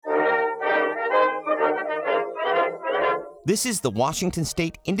This is the Washington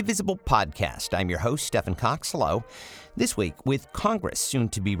State Indivisible Podcast. I'm your host, Stephen Cox. Hello. This week, with Congress soon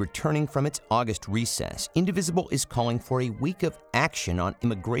to be returning from its August recess, Indivisible is calling for a week of action on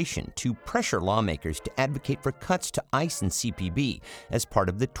immigration to pressure lawmakers to advocate for cuts to ICE and CBP as part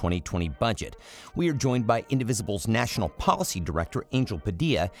of the 2020 budget. We are joined by Indivisible's National Policy Director, Angel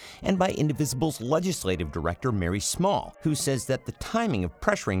Padilla, and by Indivisible's Legislative Director, Mary Small, who says that the timing of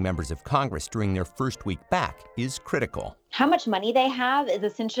pressuring members of Congress during their first week back is critical. How much money they have is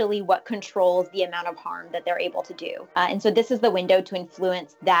essentially what controls the amount of harm that they're able to do. And so this is the window to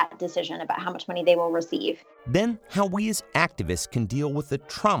influence that decision about how much money they will receive. Then, how we as activists can deal with the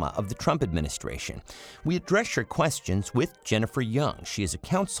trauma of the Trump administration. We address your questions with Jennifer Young. She is a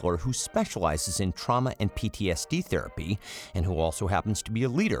counselor who specializes in trauma and PTSD therapy and who also happens to be a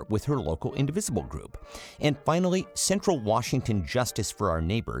leader with her local Indivisible group. And finally, Central Washington Justice for Our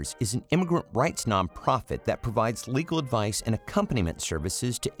Neighbors is an immigrant rights nonprofit that provides legal advice and accompaniment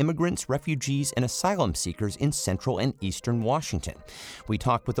services to immigrants, refugees, and asylum seekers in Central and Eastern Washington. We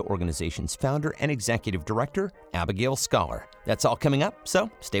talk with the organization's founder and executive director, Abigail Scholar. That's all coming up,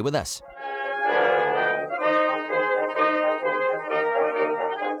 so stay with us.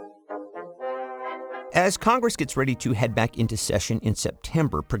 As Congress gets ready to head back into session in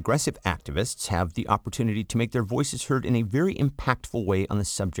September, progressive activists have the opportunity to make their voices heard in a very impactful way on the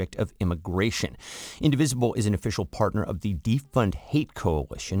subject of immigration. Indivisible is an official partner of the Defund Hate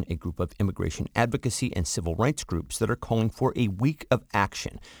Coalition, a group of immigration advocacy and civil rights groups that are calling for a week of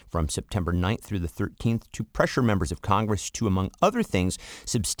action from September 9th through the 13th to pressure members of Congress to, among other things,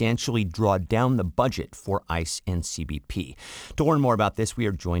 substantially draw down the budget for ICE and CBP. To learn more about this, we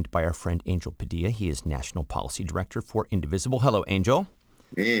are joined by our friend Angel Padilla. He is National Policy Director for Indivisible. Hello, Angel.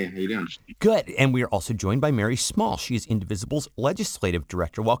 Hey, how you doing? Good. And we are also joined by Mary Small. She is Indivisible's Legislative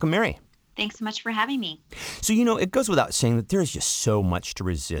Director. Welcome, Mary. Thanks so much for having me. So, it goes without saying that there is just so much to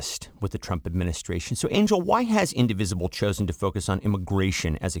resist with the Trump administration. So, Angel, why has Indivisible chosen to focus on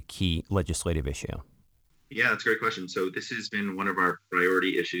immigration as a key legislative issue? Yeah, that's a great question. So this has been one of our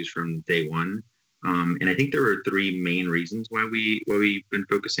priority issues from day one. And I think there are three main reasons why we've been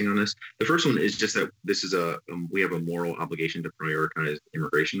focusing on this. The first one is just that this is we have a moral obligation to prioritize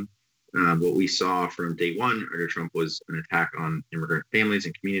immigration. What we saw from day one under Trump was an attack on immigrant families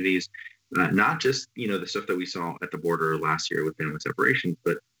and communities, not just the stuff that we saw at the border last year with family separations,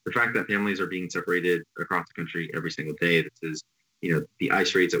 but the fact that families are being separated across the country every single day. This is the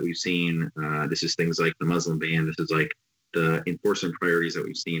ICE raids that we've seen. This is things like the Muslim ban. This is like the enforcement priorities that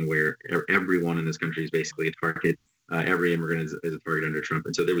we've seen where everyone in this country is basically a target. Every immigrant is a target under Trump.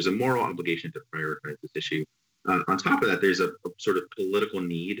 And so there was a moral obligation to prioritize this issue. On top of that, there's a sort of political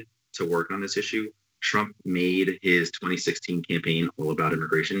need to work on this issue. Trump made his 2016 campaign all about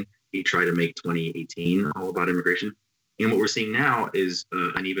immigration. He tried to make 2018 all about immigration. And what we're seeing now is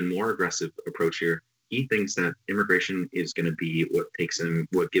an even more aggressive approach here. He thinks that immigration is going to be what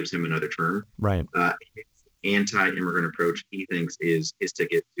gives him another term. Right. Anti-immigrant approach, he thinks, is his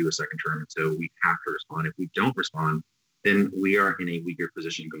ticket to a second term. So we have to respond. If we don't respond, then we are in a weaker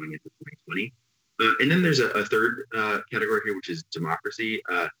position going into 2020. And then there's a third category here, which is democracy.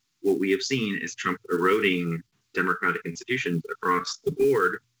 What we have seen is Trump eroding democratic institutions across the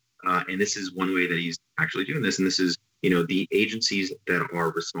board. And this is one way that he's actually doing this. And this is, the agencies that are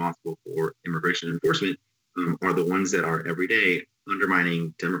responsible for immigration enforcement are the ones that are every day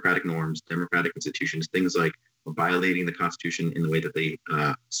undermining democratic norms, democratic institutions, things like violating the Constitution in the way that they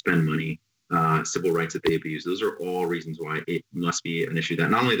spend money, civil rights that they abuse. Those are all reasons why it must be an issue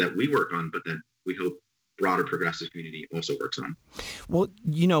that not only that we work on, but that we hope broader progressive community also works on. Well,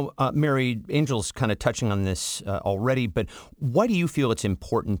 Mary, Angel's kind of touching on this already, but why do you feel it's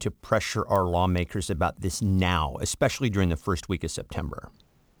important to pressure our lawmakers about this now, especially during the first week of September?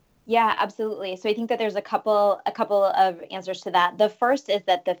 Yeah, absolutely. So I think that there's a couple of answers to that. The first is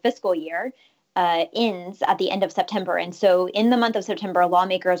that the fiscal year ends at the end of September. And so in the month of September,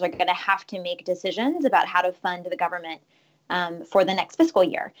 lawmakers are going to have to make decisions about how to fund the government for the next fiscal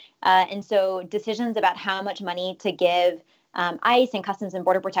year. And so decisions about how much money to give ICE and Customs and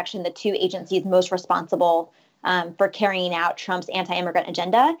Border Protection, the two agencies most responsible for carrying out Trump's anti-immigrant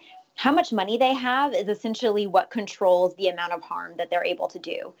agenda, how much money they have is essentially what controls the amount of harm that they're able to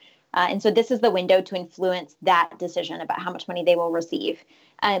do. And so this is the window to influence that decision about how much money they will receive.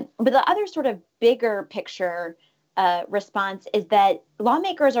 But the other sort of bigger picture response is that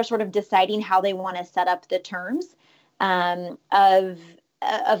lawmakers are sort of deciding how they want to set up the terms of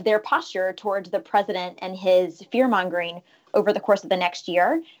their posture towards the president and his fear-mongering over the course of the next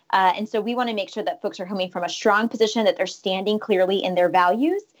year. And so we want to make sure that folks are coming from a strong position, that they're standing clearly in their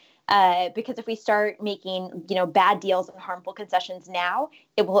values, Because if we start making, bad deals and harmful concessions now,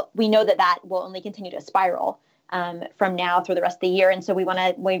 we know that will only continue to spiral from now through the rest of the year. And so we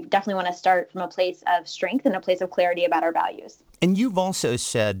definitely want to start from a place of strength and a place of clarity about our values. And you've also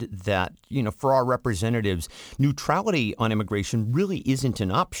said that, for our representatives, neutrality on immigration really isn't an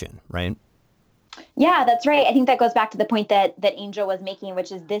option, right? Yeah, that's right. I think that goes back to the point that Angel was making,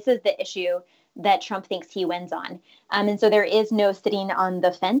 which is this is the issue that Trump thinks he wins on. And so there is no sitting on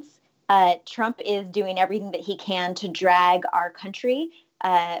the fence. Trump is doing everything that he can to drag our country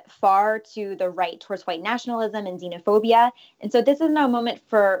far to the right towards white nationalism and xenophobia. And so this is no moment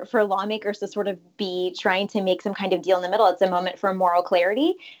for lawmakers to sort of be trying to make some kind of deal in the middle. It's a moment for moral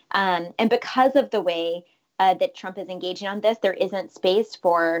clarity. And because of the way that Trump is engaging on this, there isn't space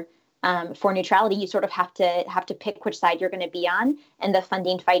for neutrality. You sort of have to pick which side you're going to be on, and the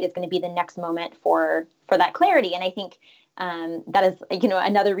funding fight is going to be the next moment for that clarity. And I think that is,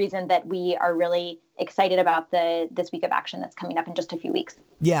 another reason that we are really excited about this week of action that's coming up in just a few weeks.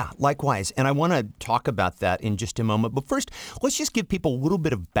 Yeah, likewise. And I want to talk about that in just a moment. But first, let's just give people a little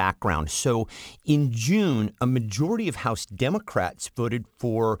bit of background. So in June, a majority of House Democrats voted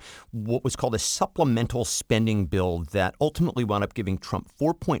for what was called a supplemental spending bill that ultimately wound up giving Trump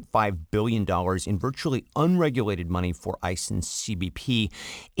 $4.5 billion in virtually unregulated money for ICE and CBP.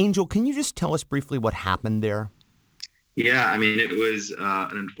 Angel, can you just tell us briefly what happened there? Yeah, I mean, it was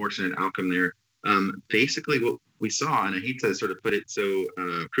an unfortunate outcome there. Basically, what we saw, and I hate to sort of put it so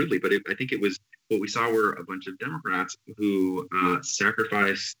crudely, but I think it was what we saw were a bunch of Democrats who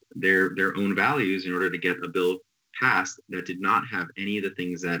sacrificed their own values in order to get a bill passed that did not have any of the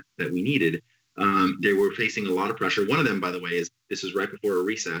things that we needed. They were facing a lot of pressure. One of them, by the way, is this is right before a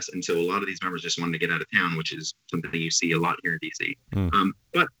recess, and so a lot of these members just wanted to get out of town, which is something you see a lot here in D.C.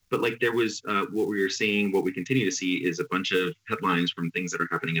 But like there was what we were seeing, what we continue to see is a bunch of headlines from things that are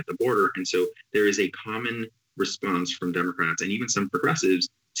happening at the border, and so there is a common response from Democrats and even some progressives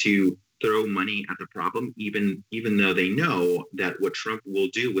to throw money at the problem, even though they know that what Trump will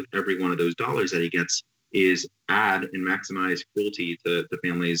do with every one of those dollars that he gets is add and maximize cruelty to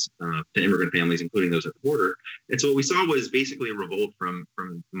families, to immigrant families, including those at the border. And so what we saw was basically a revolt from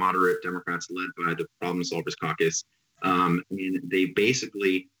moderate Democrats led by the Problem Solvers Caucus. And they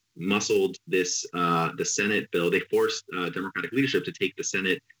basically muscled this, the Senate bill. They forced Democratic leadership to take the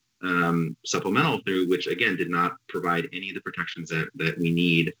Senate supplemental through, which again did not provide any of the protections that we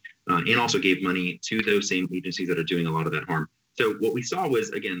need, and also gave money to those same agencies that are doing a lot of that harm. So what we saw was,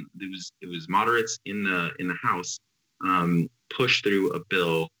 again, it was moderates in the House push through a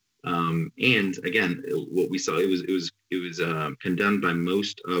bill, and again, what we saw it was condemned by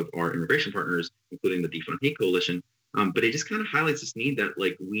most of our immigration partners, including the Defund Hate Coalition. But it just kind of highlights this need that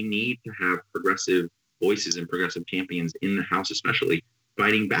we need to have progressive voices and progressive champions in the House, especially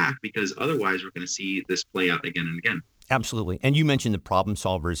fighting back, because otherwise we're going to see this play out again and again. Absolutely. And you mentioned the Problem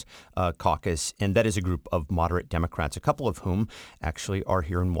Solvers Caucus, and that is a group of moderate Democrats, a couple of whom actually are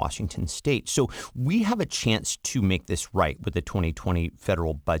here in Washington state. So we have a chance to make this right with the 2020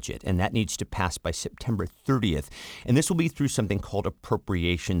 federal budget, and that needs to pass by September 30th. And this will be through something called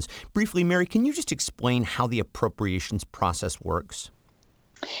appropriations. Briefly, Mary, can you just explain how the appropriations process works?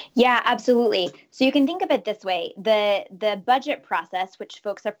 Yeah, absolutely. So you can think of it this way. The budget process, which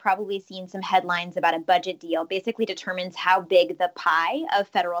folks have probably seen some headlines about a budget deal, basically determines how big the pie of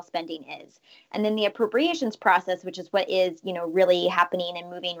federal spending is. And then the appropriations process, which is what is, really happening and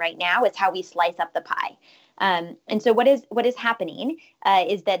moving right now, is how we slice up the pie. And so what is happening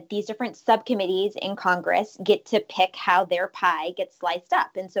is that these different subcommittees in Congress get to pick how their pie gets sliced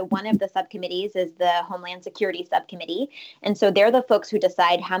up. And so one of the subcommittees is the Homeland Security Subcommittee. And so they're the folks who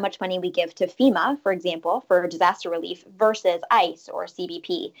decide how much money we give to FEMA, for example, for disaster relief versus ICE or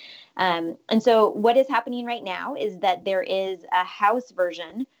CBP. And so what is happening right now is that there is a House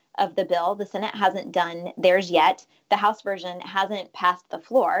version of the bill. The Senate hasn't done theirs yet. The House version hasn't passed the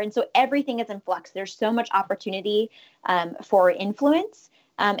floor. And so everything is in flux. There's so much opportunity for influence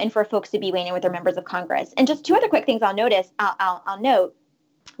and for folks to be weighing in with their members of Congress. And just two other quick things I'll note.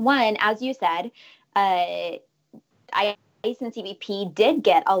 One, as you said, ICE and CBP did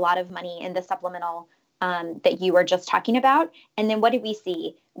get a lot of money in the supplemental that you were just talking about. And then what did we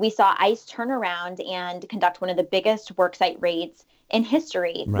see? We saw ICE turn around and conduct one of the biggest worksite raids in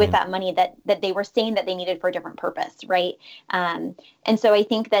history with that money that they were saying that they needed for a different purpose, right? And so I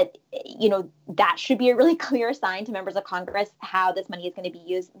think that, that should be a really clear sign to members of Congress how this money is going to be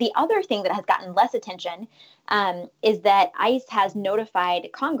used. The other thing that has gotten less attention is that ICE has notified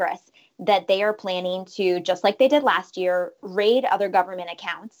Congress that they are planning to, just like they did last year, raid other government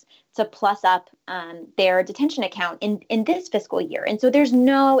accounts to plus up their detention account in this fiscal year. And so there's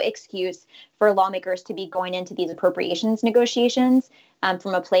no excuse for lawmakers to be going into these appropriations negotiations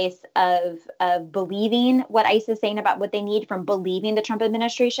from a place of believing what ICE is saying about what they need, from believing the Trump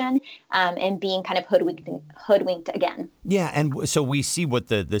administration, and being kind of hoodwinked again. Yeah, and so we see what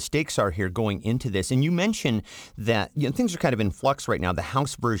the stakes are here going into this. And you mentioned that things are kind of in flux right now. The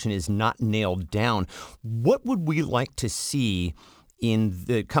House version is not nailed down. What would we like to see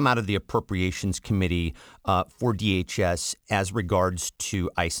come out of the Appropriations Committee for DHS as regards to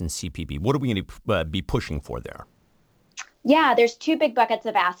ICE and CBP? What are we going to be pushing for there? Yeah, there's two big buckets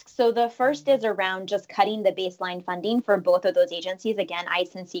of asks. So the first is around just cutting the baseline funding for both of those agencies, again,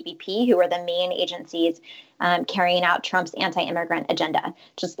 ICE and CBP, who are the main agencies carrying out Trump's anti-immigrant agenda.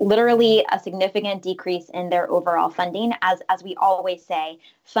 Just literally a significant decrease in their overall funding. As we always say,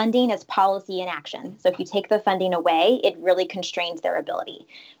 funding is policy in action. So if you take the funding away, it really constrains their ability.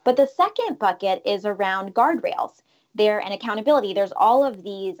 But the second bucket is around guardrails there and accountability. There's all of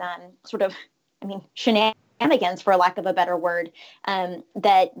these shenanigans, for lack of a better word,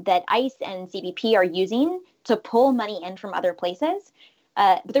 that ICE and CBP are using to pull money in from other places.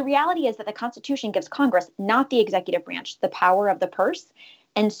 But the reality is that the Constitution gives Congress, not the executive branch, the power of the purse.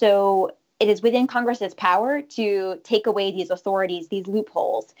 And so it is within Congress's power to take away these authorities, these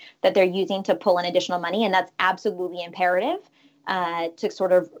loopholes that they're using to pull in additional money. And that's absolutely imperative to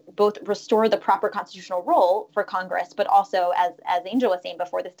sort of both restore the proper constitutional role for Congress, but also, as Angel was saying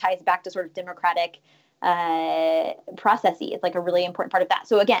before, this ties back to sort of democratic processes, like a really important part of that.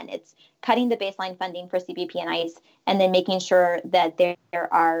 So again, it's cutting the baseline funding for CBP and ICE, and then making sure that there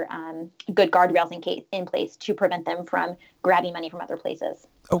are good guardrails in place to prevent them from grabbing money from other places.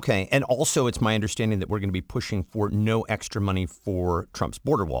 Okay. And also, it's my understanding that we're going to be pushing for no extra money for Trump's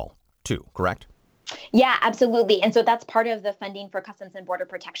border wall, too, correct? Yeah, absolutely. And so that's part of the funding for Customs and Border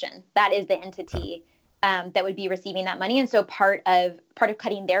Protection. That is the entity that would be receiving that money. And so part of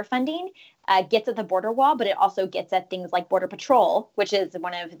cutting their funding gets at the border wall, but it also gets at things like Border Patrol, which is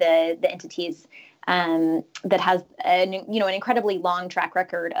one of the entities that has an incredibly long track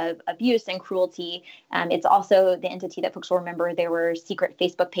record of abuse and cruelty. It's also the entity that folks will remember there were secret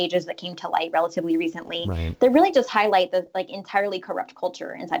Facebook pages that came to light relatively recently that really just highlight the entirely corrupt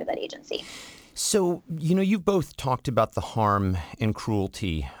culture inside of that agency. So, you've both talked about the harm and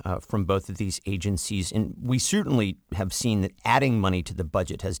cruelty from both of these agencies, and we certainly have seen that adding money to the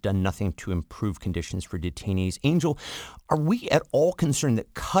budget has done nothing to improve conditions for detainees. Angel, are we at all concerned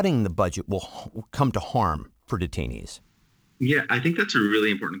that cutting the budget will come to harm for detainees? Yeah, I think that's a really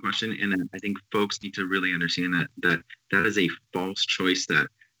important question, and I think folks need to really understand that is a false choice that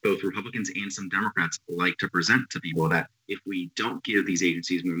both Republicans and some Democrats like to present to people, that if we don't give these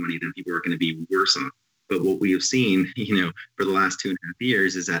agencies more money, then people are going to be worse off. But what we have seen, for the last 2.5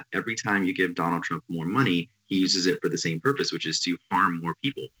 years is that every time you give Donald Trump more money, he uses it for the same purpose, which is to harm more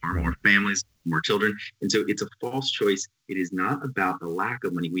people, harm more families, more children. And so it's a false choice. It is not about the lack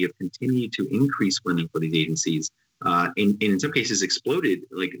of money. We have continued to increase funding for these agencies. And in some cases exploded,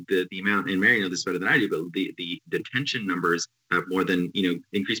 like the amount, and Mary knows this better than I do, but the detention numbers have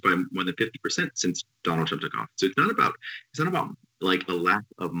increased by more than 50% since Donald Trump took office. So it's not about like a lack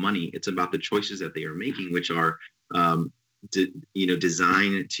of money. It's about the choices that they are making, which are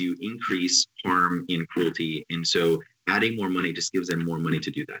designed to increase harm and cruelty. And so adding more money just gives them more money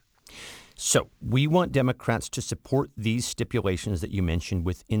to do that. So we want Democrats to support these stipulations that you mentioned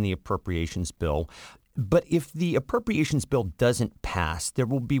within the appropriations bill. But if the appropriations bill doesn't pass, there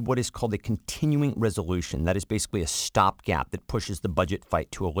will be what is called a continuing resolution. That is basically a stopgap that pushes the budget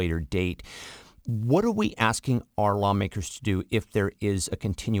fight to a later date. What are we asking our lawmakers to do if there is a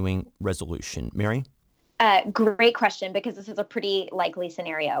continuing resolution? Mary? Great question, because this is a pretty likely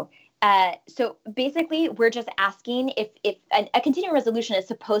scenario. So basically, we're just asking if a continuing resolution is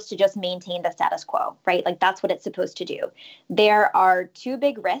supposed to just maintain the status quo, right? Like that's what it's supposed to do. There are two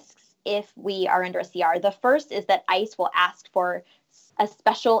big risks if we are under a CR. The first is that ICE will ask for a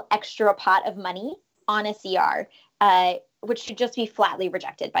special extra pot of money on a CR, which should just be flatly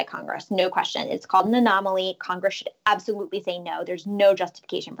rejected by Congress. No question. It's called an anomaly. Congress should absolutely say no. There's no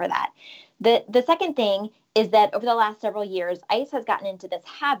justification for that. The second thing is that over the last several years, ICE has gotten into this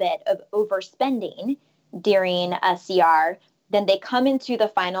habit of overspending during a CR. Then they come into the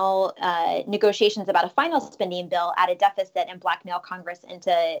final negotiations about a final spending bill at a deficit and blackmail Congress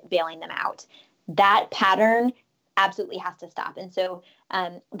into bailing them out. That pattern absolutely has to stop. And so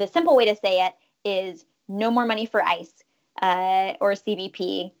the simple way to say it is no more money for ICE or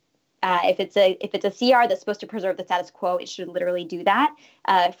CBP. If it's a CR that's supposed to preserve the status quo, it should literally do that.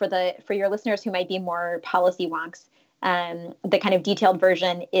 For your listeners who might be more policy wonks, The kind of detailed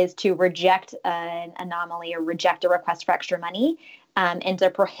version is to reject an anomaly or reject a request for extra money, and to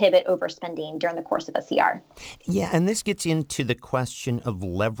prohibit overspending during the course of a CR. Yeah, and this gets into the question of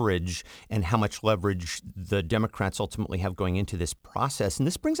leverage and how much leverage the Democrats ultimately have going into this process. And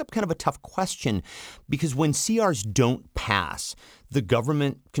this brings up kind of a tough question because when CRs don't pass, the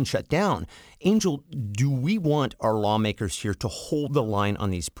government can shut down. Angel, do we want our lawmakers here to hold the line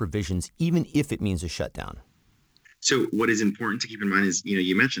on these provisions, even if it means a shutdown? So what is important to keep in mind is,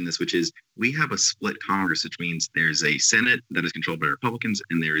 you mentioned this, which is we have a split Congress, which means there's a Senate that is controlled by Republicans,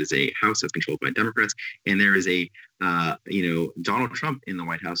 and there is a House that's controlled by Democrats, and there is a, Donald Trump in the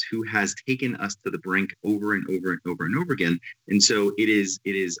White House who has taken us to the brink over and over and over and over again. And so it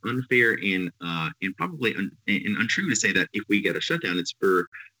is unfair and probably untrue to say that if we get a shutdown, it's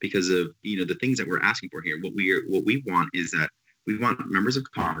because of the things that we're asking for here. What we want is that we want members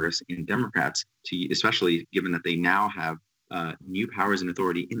of Congress and Democrats to, especially given that they now have new powers and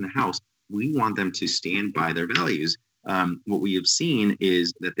authority in the House, we want them to stand by their values. What we have seen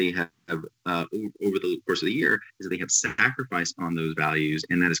is that they have, over the course of the year, is that they have sacrificed on those values,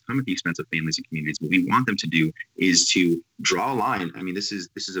 and that has come at the expense of families and communities. What we want them to do is to draw a line. I mean, this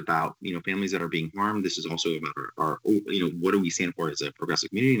is about families that are being harmed. This is also about our what do we stand for as a progressive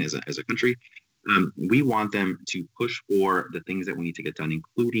community and as a country. We want them to push for the things that we need to get done,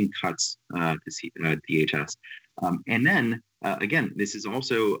 including cuts to DHS. And then, again, this is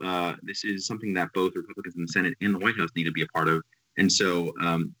something that both Republicans in the Senate and the White House need to be a part of. And so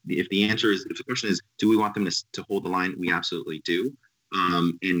if the question is, do we want them to hold the line? We absolutely do.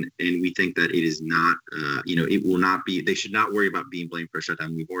 And we think that it is not, it will not be, they should not worry about being blamed for a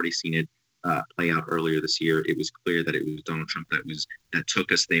shutdown. We've already seen it play out earlier this year. It was clear that it was Donald Trump that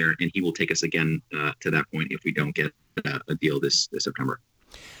took us there, and he will take us again to that point if we don't get a deal this September.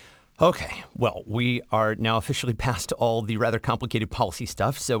 Okay, well, we are now officially past all the rather complicated policy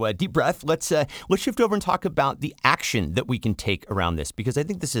stuff. So deep breath. Let's shift over and talk about the action that we can take around this, because I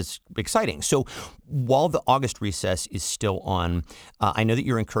think this is exciting. So while the August recess is still on, I know that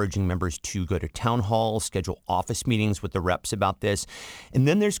you're encouraging members to go to town halls, schedule office meetings with the reps about this. And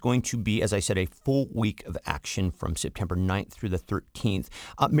then there's going to be, as I said, a full week of action from September 9th through the 13th.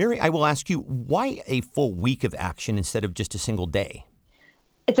 Mary, I will ask you, why a full week of action instead of just a single day?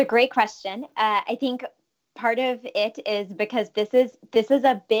 It's a great question. I think part of it is because this is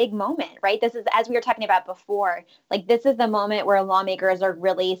a big moment, right? This is, as we were talking about before, like this is the moment where lawmakers are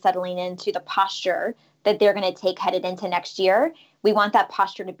really settling into the posture that they're going to take headed into next year. We want that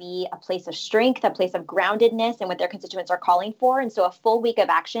posture to be a place of strength, a place of groundedness and what their constituents are calling for. And so a full week of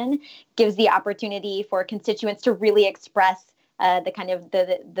action gives the opportunity for constituents to really express the kind of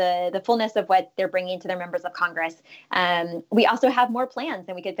the fullness of what they're bringing to their members of Congress. We also have more plans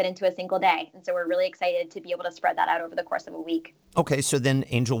than we could fit into a single day. And so we're really excited to be able to spread that out over the course of a week. Okay, so then,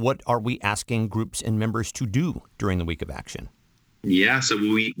 Angel, what are we asking groups and members to do during the week of action? Yeah, so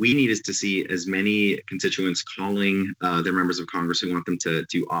we need is to see as many constituents calling their members of Congress who want them to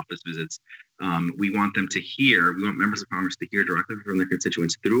do office visits. We want members of Congress to hear directly from their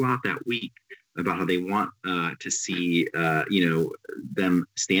constituents throughout that week about how they want to see, them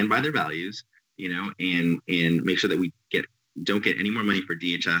stand by their values, and make sure that we don't get any more money for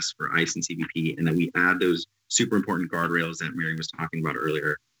DHS, for ICE and CBP, and that we add those super important guardrails that Mary was talking about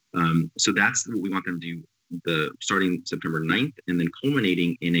earlier. So that's what we want them to do, starting September 9th and then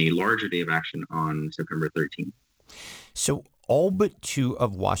culminating in a larger day of action on September 13th. So all but two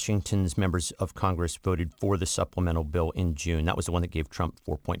of Washington's members of Congress voted for the supplemental bill in June. That was the one that gave Trump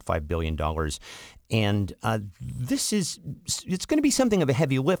 $4.5 billion. And it's going to be something of a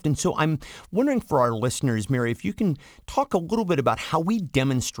heavy lift. And so I'm wondering for our listeners, Mary, if you can talk a little bit about how we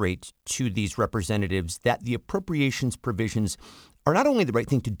demonstrate to these representatives that the appropriations provisions are not only the right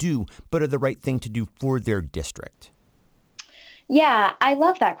thing to do, but are the right thing to do for their district. Yeah, I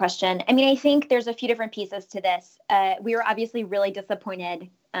love that question. I mean, I think there's a few different pieces to this. We were obviously really disappointed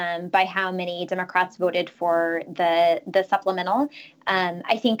by how many Democrats voted for the supplemental.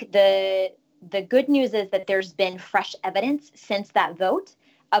 I think the good news is that there's been fresh evidence since that vote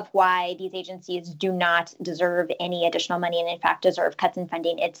of why these agencies do not deserve any additional money and in fact deserve cuts in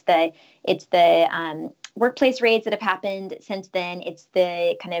funding. It's the workplace raids that have happened since then. It's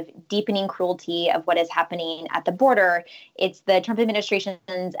the kind of deepening cruelty of what is happening at the border. It's the Trump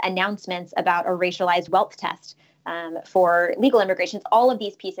administration's announcements about a racialized wealth test for legal immigrations. All of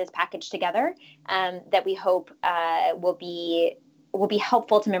these pieces packaged together that we hope will be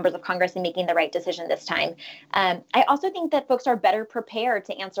helpful to members of Congress in making the right decision this time. I also think that folks are better prepared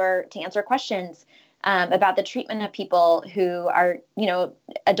to answer questions about the treatment of people who are,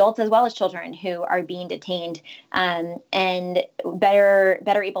 adults as well as children who are being detained, and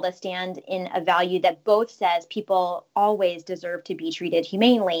better able to stand in a value that both says people always deserve to be treated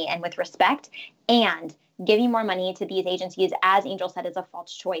humanely and with respect, and giving more money to these agencies, as Angel said, is a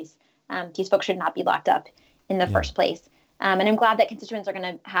false choice. These folks should not be locked up in the first place. And I'm glad that constituents are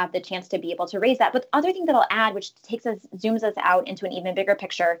going to have the chance to be able to raise that. But the other thing that I'll add, which zooms us out into an even bigger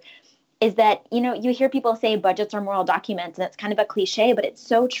picture, is that, you hear people say budgets are moral documents, and it's kind of a cliche, but it's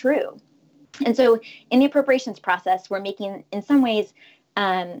so true. And so in the appropriations process, we're making, in some ways,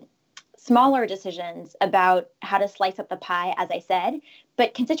 smaller decisions about how to slice up the pie, as I said,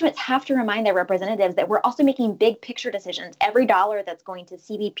 but constituents have to remind their representatives that we're also making big picture decisions. Every dollar that's going to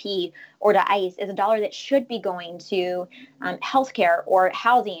CBP or to ICE is a dollar that should be going to healthcare or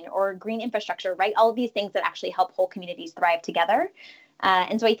housing or green infrastructure, right? All of these things that actually help whole communities thrive together.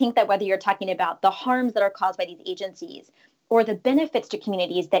 And so I think that whether you're talking about the harms that are caused by these agencies or the benefits to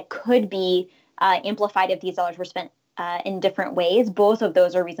communities that could be amplified if these dollars were spent in different ways, both of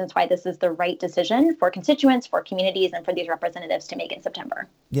those are reasons why this is the right decision for constituents, for communities, and for these representatives to make in September.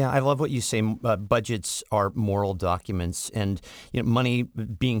 Yeah, I love what you say. Budgets are moral documents, and money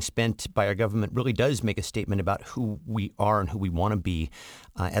being spent by our government really does make a statement about who we are and who we want to be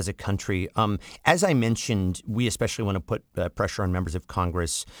as a country. As I mentioned, we especially want to put pressure on members of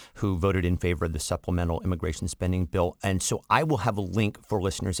Congress who voted in favor of the supplemental immigration spending bill. And so I will have a link for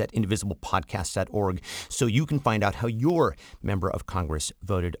listeners at indivisiblepodcast.org so you can find out how your member of Congress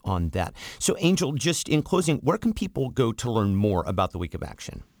voted on that. So, Angel, just in closing, where can people go to learn more about the Week of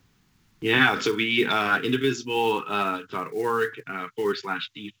Action? Yeah, so we indivisible.org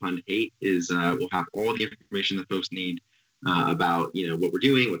 /defund8 we'll have all the information that folks need about what we're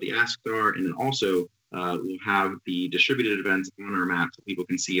doing, what the asks are, and then also we'll have the distributed events on our map so people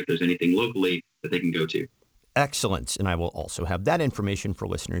can see if there's anything locally that they can go to. Excellent. And I will also have that information for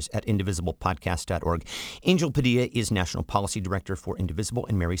listeners at indivisiblepodcast.org. Angel Padilla is National Policy Director for Indivisible,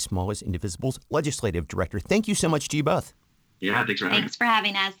 and Mary Small is Indivisible's Legislative Director. Thank you so much to you both. Yeah, thanks for having us. Thanks for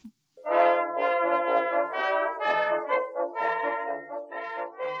having us.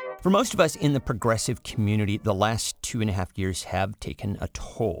 For most of us in the progressive community, the last 2.5 years have taken a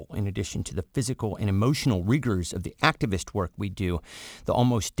toll. In addition to the physical and emotional rigors of the activist work we do, the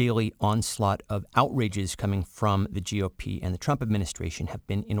almost daily onslaught of outrages coming from the GOP and the Trump administration have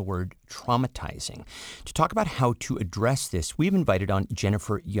been, in a word, traumatizing. To talk about how to address this, we've invited on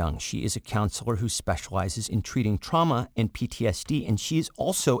Jennifer Young. She is a counselor who specializes in treating trauma and PTSD, and she is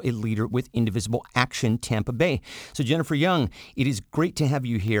also a leader with Indivisible Action Tampa Bay. So, Jennifer Young, it is great to have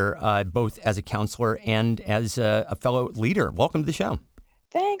you here, both as a counselor and as a fellow leader. Welcome to the show.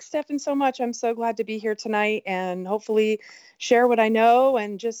 Thanks, Stefan, so much. I'm so glad to be here tonight and hopefully share what I know,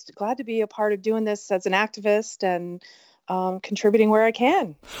 and just glad to be a part of doing this as an activist and contributing where I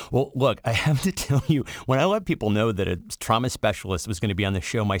can. Well, look, I have to tell you, when I let people know that a trauma specialist was going to be on the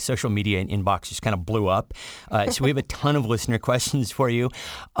show, my social media inbox just kind of blew up. So we have a ton of listener questions for you.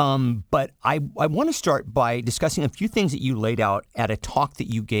 But I want to start by discussing a few things that you laid out at a talk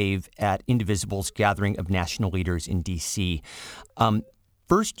that you gave at Indivisible's Gathering of National Leaders in D.C.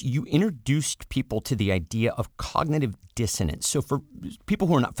 First, you introduced people to the idea of cognitive dissonance. So for people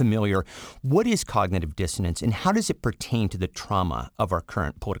who are not familiar, what is cognitive dissonance and how does it pertain to the trauma of our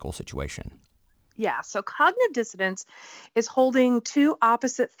current political situation? Yeah, so cognitive dissonance is holding two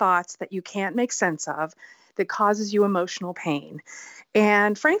opposite thoughts that you can't make sense of that causes you emotional pain.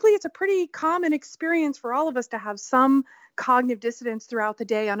 And frankly, it's a pretty common experience for all of us to have some cognitive dissonance throughout the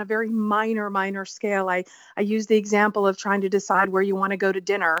day on a very minor scale. I use the example of trying to decide where you want to go to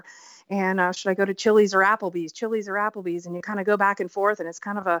dinner. And should I go to Chili's or Applebee's? And you kind of go back and forth, and it's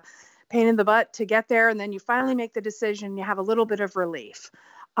kind of a pain in the butt to get there. And then you finally make the decision, you have a little bit of relief.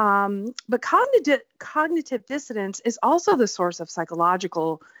 But cognitive dissonance is also the source of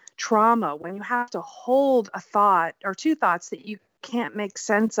psychological trauma when you have to hold a thought or two thoughts that you can't make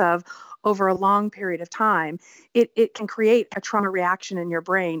sense of over a long period of time. It can create a trauma reaction in your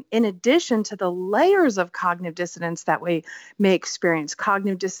brain, in addition to the layers of cognitive dissonance that we may experience.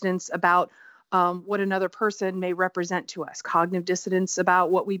 Cognitive dissonance about what another person may represent to us, cognitive dissonance about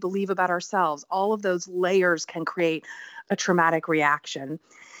what we believe about ourselves. All of those layers can create a traumatic reaction.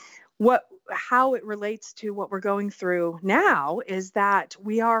 How it relates to what we're going through now is that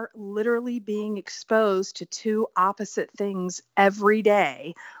we are literally being exposed to two opposite things every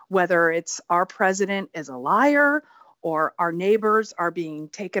day, whether it's our president is a liar or our neighbors are being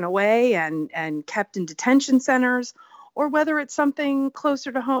taken away and kept in detention centers, or whether it's something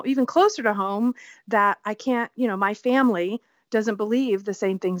closer to home, even closer to home, that I can't, my family doesn't believe the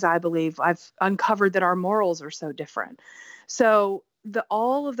same things I believe. I've uncovered that our morals are so different. So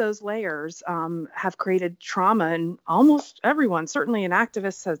all of those layers have created trauma in almost everyone, certainly in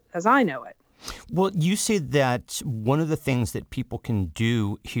activists as I know it. Well, you say that one of the things that people can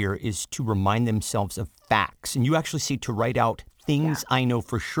do here is to remind themselves of facts. And you actually say to write out things I know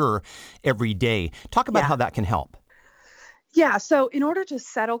for sure every day. Talk about how that can help. Yeah. So in order to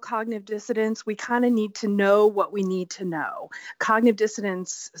settle cognitive dissonance, we kind of need to know what we need to know. Cognitive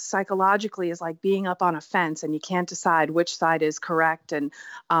dissonance psychologically is like being up on a fence and you can't decide which side is correct and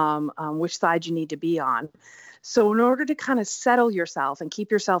which side you need to be on. So in order to kind of settle yourself and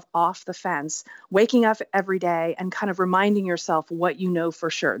keep yourself off the fence, waking up every day and kind of reminding yourself what you know for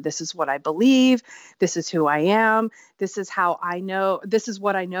sure. This is what I believe. This is who I am. This is how I know. This is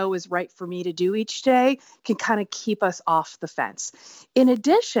what I know is right for me to do each day, can kind of keep us off the fence. In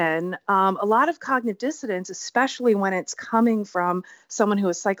addition, a lot of cognitive dissonance, especially when it's coming from someone who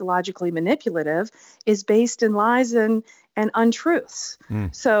is psychologically manipulative, is based in lies and untruths.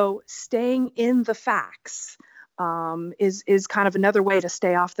 So staying in the facts is kind of another way to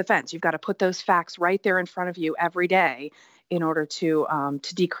stay off the fence. You've got to put those facts right there in front of you every day in order to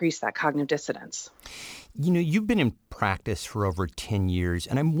decrease that cognitive dissonance. You know, you've been in practice for over 10 years,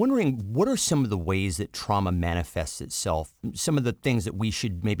 and I'm wondering, what are some of the ways that trauma manifests itself, some of the things that we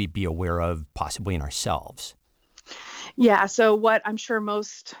should maybe be aware of, possibly in ourselves? Yeah, so what I'm sure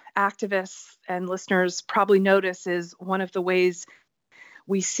most activists and listeners probably notice is one of the ways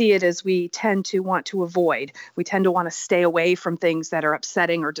we see it as we tend to want to avoid. We tend to want to stay away from things that are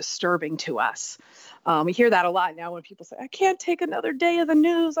upsetting or disturbing to us. We hear that a lot now when people say, I can't take another day of the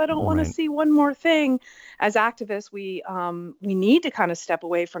news. I don't want to see one more thing. As activists, we need to kind of step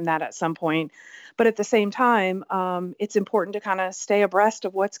away from that at some point. But at the same time, it's important to kind of stay abreast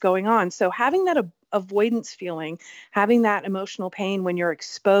of what's going on. So having that avoidance feeling, having that emotional pain when you're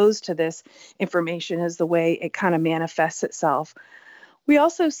exposed to this information is the way it kind of manifests itself. We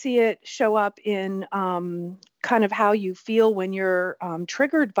also see it show up in kind of how you feel when you're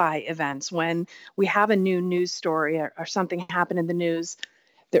triggered by events, when we have a new news story or something happened in the news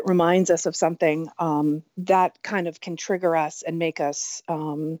that reminds us of something that kind of can trigger us and make us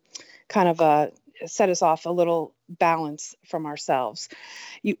set us off a little balance from ourselves.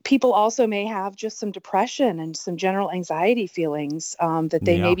 People also may have just some depression and some general anxiety feelings that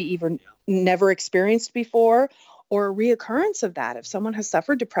they maybe even never experienced before, or a reoccurrence of that. If someone has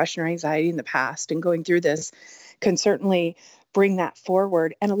suffered depression or anxiety in the past and going through this can certainly bring that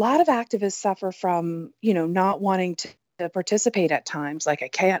forward. And a lot of activists suffer from, not wanting to participate at times. Like I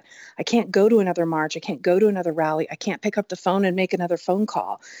can't go to another march. I can't go to another rally. I can't pick up the phone and make another phone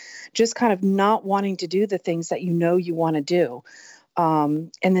call. Just kind of not wanting to do the things that you want to do.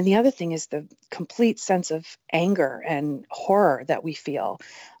 And then the other thing is the complete sense of anger and horror that we feel,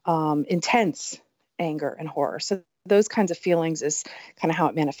 intense anger and horror. So those kinds of feelings is kind of how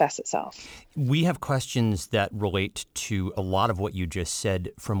it manifests itself. We have questions that relate to a lot of what you just said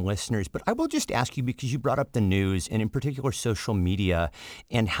from listeners, but I will just ask you, because you brought up the news and in particular social media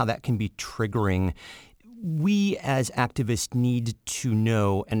and how that can be triggering. We as activists need to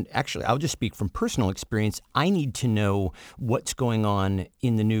know, and actually I'll just speak from personal experience, I need to know what's going on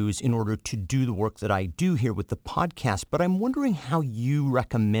in the news in order to do the work that I do here with the podcast. But I'm wondering how you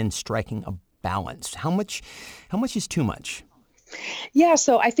recommend striking a balance. How much is too much? Yeah,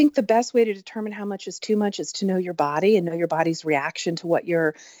 so I think the best way to determine how much is too much is to know your body and know your body's reaction to what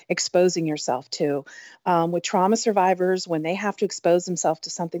you're exposing yourself to. With trauma survivors, when they have to expose themselves to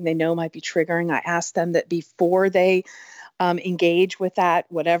something they know might be triggering, I ask them that before they engage with that,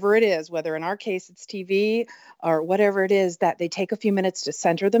 whatever it is, whether in our case it's TV or whatever it is, that they take a few minutes to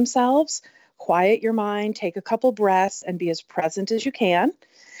center themselves, quiet your mind, take a couple breaths, and be as present as you can.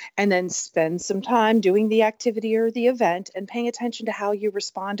 And then spend some time doing the activity or the event and paying attention to how you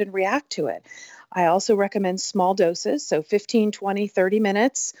respond and react to it. I also recommend small doses, so 15, 20, 30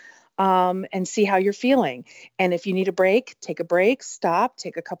 minutes, and see how you're feeling. And if you need a break, take a break, stop,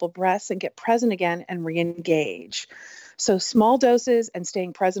 take a couple breaths, and get present again and re-engage. So small doses and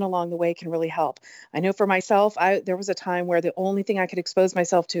staying present along the way can really help. I know for myself, there was a time where the only thing I could expose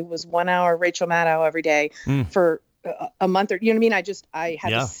myself to was 1 hour Rachel Maddow every day for a month, or you know what I mean? I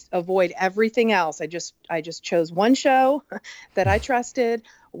had to avoid everything else. I just chose one show that I trusted,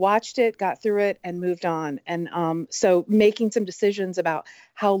 watched it, got through it, and moved on. And so making some decisions about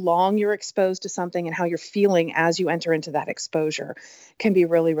how long you're exposed to something and how you're feeling as you enter into that exposure can be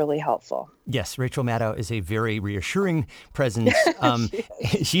really, really helpful. Yes, Rachel Maddow is a very reassuring presence.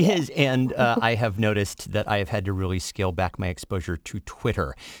 She is. And I have noticed that I have had to really scale back my exposure to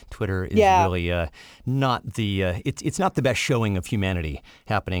Twitter. Twitter is really not the it's not the best showing of humanity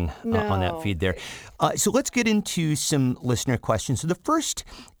happening on that feed there. So let's get into some listener questions. So the first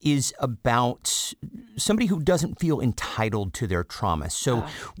is about somebody who doesn't feel entitled to their trauma. So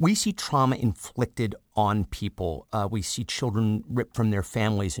we see trauma inflicted on people. We see children ripped from their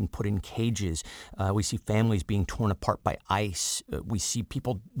families and put in cages. We see families being torn apart by ICE. We see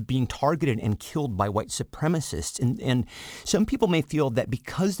people being targeted and killed by white supremacists. And some people may feel that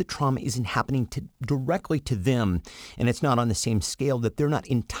because the trauma isn't happening directly to them and it's not on the same scale, that they're not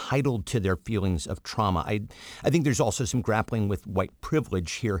entitled to their feelings of trauma. I think there's also some grappling with white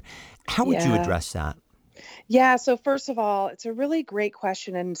privilege here. How would you address that? Yeah. So first of all, it's a really great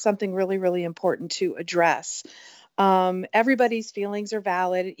question and something really, really important to address. Everybody's feelings are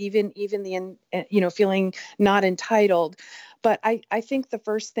valid, even the feeling not entitled. But I think the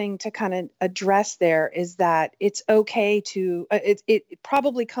first thing to kind of address there is that it's okay to it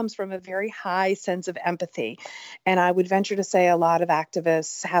probably comes from a very high sense of empathy, and I would venture to say a lot of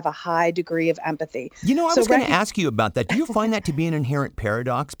activists have a high degree of empathy. I was going to ask you about that. Do you find that to be an inherent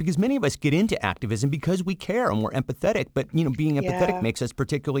paradox? Because many of us get into activism because we care and we're empathetic, but being empathetic makes us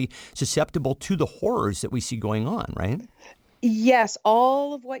particularly susceptible to the horrors that we see going on, right? Yes,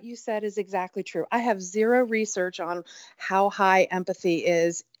 all of what you said is exactly true. I have zero research on how high empathy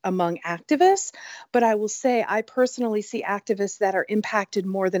is among activists, but I will say I personally see activists that are impacted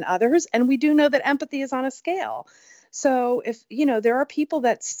more than others, and we do know that empathy is on a scale. So if, there are people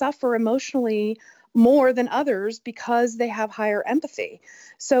that suffer emotionally more than others because they have higher empathy.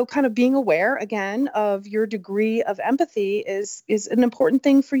 So kind of being aware again of your degree of empathy is an important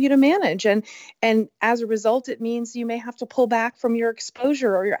thing for you to manage. And as a result, it means you may have to pull back from your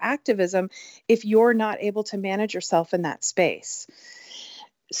exposure or your activism if you're not able to manage yourself in that space.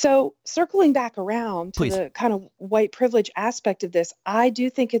 So circling back around to the kind of white privilege aspect of this, I do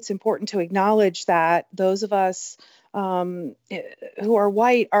think it's important to acknowledge that those of us who are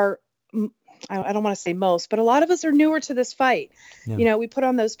white are, I don't want to say most, but a lot of us are newer to this fight. Yeah. We put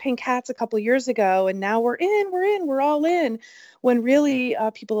on those pink hats a couple of years ago, and now we're all in. When really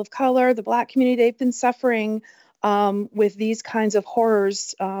people of color, the Black community, they've been suffering with these kinds of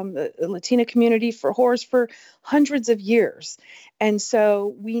horrors, the Latina community for horrors for hundreds of years. And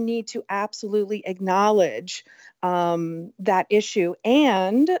so we need to absolutely acknowledge that issue.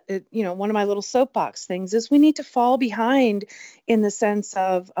 And, one of my little soapbox things is we need to fall behind in the sense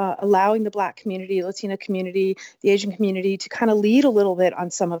of allowing the Black community, Latina community, the Asian community to kind of lead a little bit on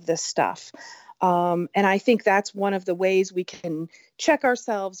some of this stuff. And I think that's one of the ways we can check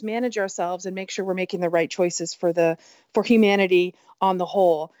ourselves, manage ourselves, and make sure we're making the right choices for humanity on the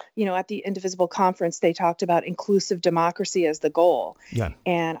whole. At the Indivisible Conference, they talked about inclusive democracy as the goal. Yeah.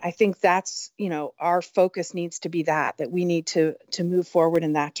 And I think that's, our focus needs to be that we need to move forward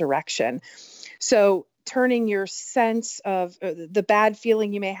in that direction. So turning your sense of the bad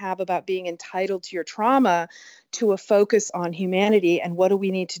feeling you may have about being entitled to your trauma to a focus on humanity and what do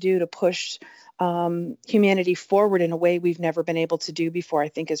we need to do to push humanity forward in a way we've never been able to do before, I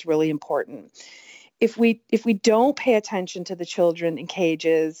think is really important. If we don't pay attention to the children in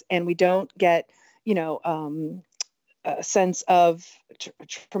cages and we don't get, a sense of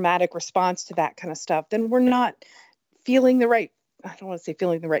traumatic response to that kind of stuff, then we're not feeling the right, I don't want to say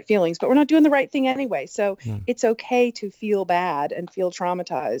feeling the right feelings, but we're not doing the right thing anyway. So It's okay to feel bad and feel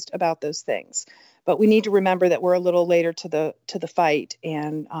traumatized about those things. But we need to remember that we're a little later to the fight,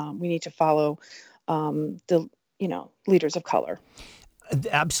 and we need to follow the leaders of color.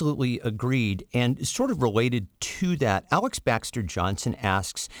 Absolutely agreed. And sort of related to that, Alex Baxter Johnson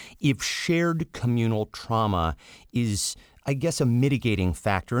asks if shared communal trauma is, I guess, a mitigating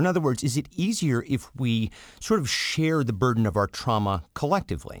factor. In other words, is it easier if we sort of share the burden of our trauma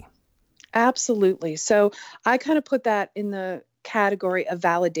collectively? Absolutely. So I kind of put that in the category of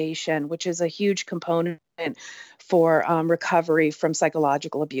validation, which is a huge component for recovery from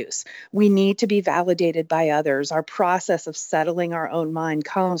psychological abuse. We need to be validated by others. Our process of settling our own mind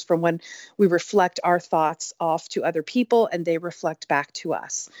comes from when we reflect our thoughts off to other people and they reflect back to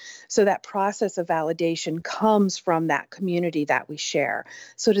us. So that process of validation comes from that community that we share.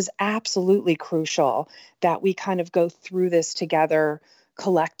 So it is absolutely crucial that we kind of go through this together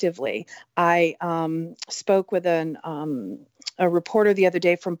collectively. I spoke with a a reporter the other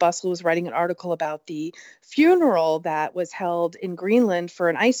day from Bustle was writing an article about the funeral that was held in Greenland for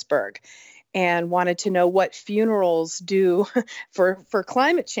an iceberg, and wanted to know what funerals do for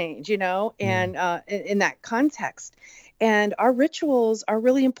climate change, and in that context. And our rituals are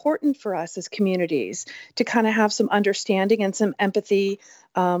really important for us as communities to kind of have some understanding and some empathy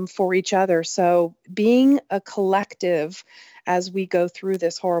for each other. So being a collective as we go through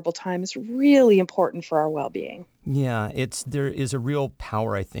this horrible time is really important for our well-being. Yeah, there is a real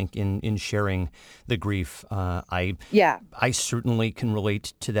power, I think, in sharing the grief. I certainly can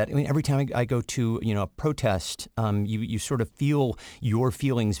relate to that. I mean, every time I go to a protest, you sort of feel your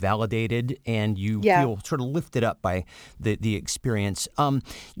feelings validated, and you feel sort of lifted up by the experience.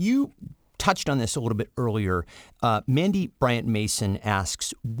 You touched on this a little bit earlier. Mandy Bryant Mason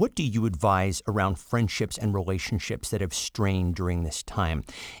asks, what do you advise around friendships and relationships that have strained during this time?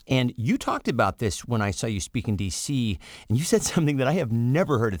 And you talked about this when I saw you speak in D.C., and you said something that I have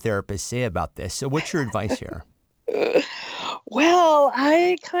never heard a therapist say about this. So what's your advice here? Well,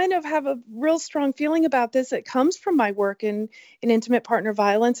 I kind of have a real strong feeling about this. It comes from my work in intimate partner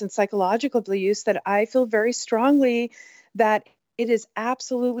violence and psychological abuse, that I feel very strongly that it is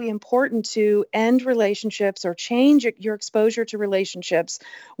absolutely important to end relationships or change your exposure to relationships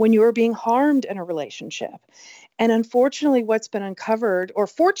when you are being harmed in a relationship. And unfortunately, what's been uncovered, or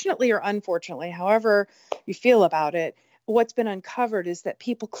fortunately or unfortunately, however you feel about it, what's been uncovered is that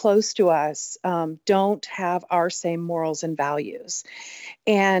people close to us don't have our same morals and values.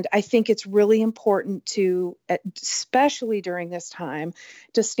 And I think it's really important to, especially during this time,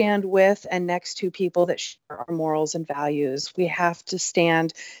 to stand with and next to people that share our morals and values. We have to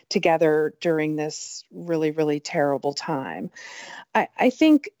stand together during this really, really terrible time. I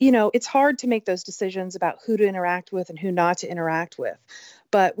think, it's hard to make those decisions about who to interact with and who not to interact with.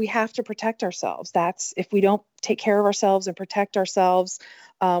 But we have to protect ourselves. If we don't take care of ourselves and protect ourselves,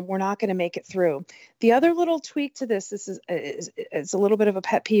 we're not going to make it through. The other little tweak to this is a little bit of a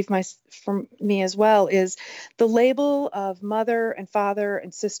pet peeve from me as well, is the label of mother and father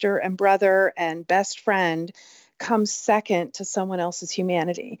and sister and brother and best friend comes second to someone else's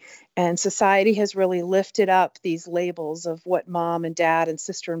humanity. And society has really lifted up these labels of what mom and dad and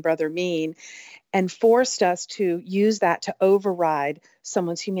sister and brother mean, and forced us to use that to override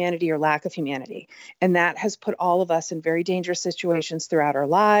someone's humanity or lack of humanity. And that has put all of us in very dangerous situations throughout our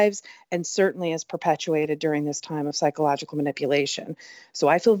lives, and certainly is perpetuated during this time of psychological manipulation. So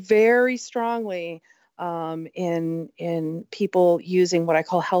I feel very strongly in people using what I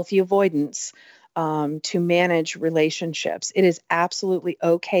call healthy avoidance to manage relationships. It is absolutely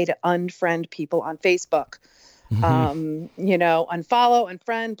okay to unfriend people on Facebook. Unfollow,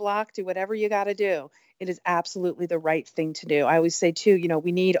 unfriend, block, do whatever you got to do. It is absolutely the right thing to do. I always say too,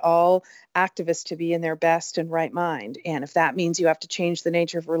 we need all activists to be in their best and right mind. And if that means you have to change the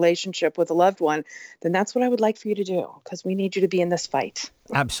nature of a relationship with a loved one, then that's what I would like for you to do, because we need you to be in this fight.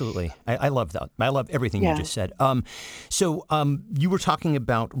 Absolutely. I love that. I love everything you just said. So you were talking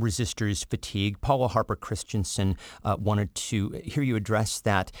about resistors fatigue. Paula Harper Christensen wanted to hear you address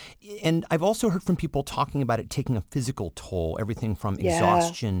that. And I've also heard from people talking about it taking a physical toll, everything from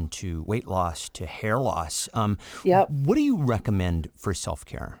exhaustion to weight loss to hair loss. What do you recommend for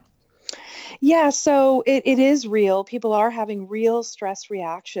self-care? Yeah, so it is real. People are having real stress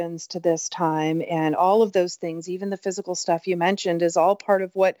reactions to this time, and all of those things, even the physical stuff you mentioned, is all part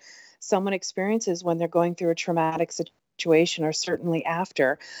of what someone experiences when they're going through a traumatic situation, or certainly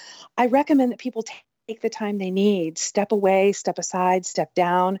after. I recommend that people take the time they need. Step away, step aside, step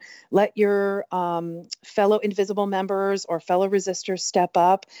down. Let your fellow invisible members or fellow resistors step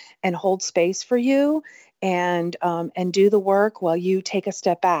up and hold space for you, and do the work while you take a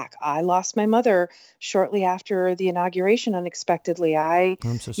step back. I lost my mother shortly after the inauguration unexpectedly. I'm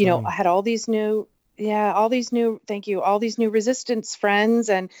so sorry. I had all these new resistance friends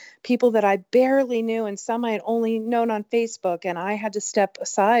and people that I barely knew, and some I had only known on Facebook, and I had to step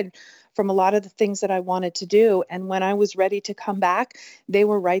aside from a lot of the things that I wanted to do. And when I was ready to come back, they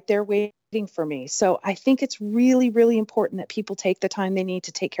were right there waiting for me. So I think it's really, really important that people take the time they need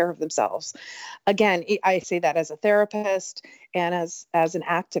to take care of themselves. Again, I say that as a therapist and as an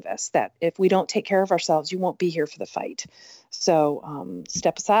activist, that if we don't take care of ourselves, you won't be here for the fight. So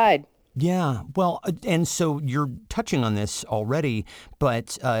step aside. Yeah, well, and so you're touching on this already,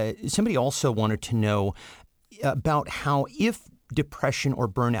 but somebody also wanted to know about how, if depression or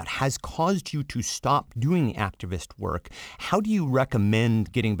burnout has caused you to stop doing activist work, how do you recommend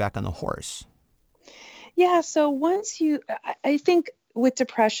getting back on the horse? Yeah, so I think with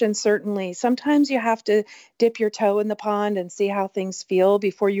depression, certainly, sometimes you have to dip your toe in the pond and see how things feel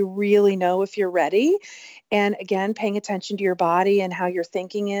before you really know if you're ready. And again, paying attention to your body and how your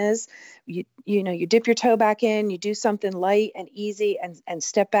thinking is. You dip your toe back in, you do something light and easy and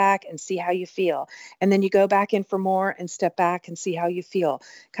step back and see how you feel. And then you go back in for more and step back and see how you feel.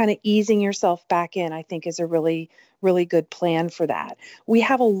 Kind of easing yourself back in, I think, is a really, really good plan for that. We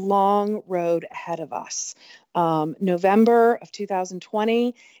have a long road ahead of us. November of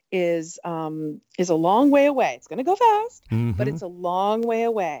 2020 is a long way away. It's going to go fast, but it's a long way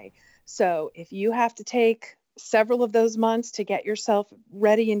away. So if you have to take several of those months to get yourself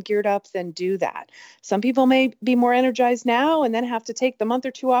ready and geared up, then do that. Some people may be more energized now and then have to take the month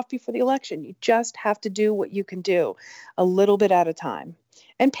or two off before the election. You just have to do what you can do a little bit at a time.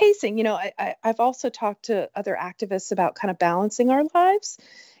 And pacing, I've also talked to other activists about kind of balancing our lives.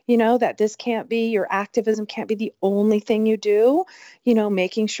 That this can't be, your activism can't be the only thing you do,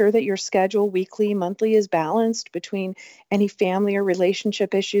 making sure that your schedule weekly, monthly is balanced between any family or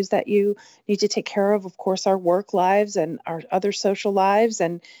relationship issues that you need to take care of course, our work lives and our other social lives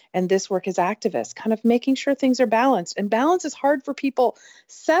and this work as activists, kind of making sure things are balanced. And balance is hard for people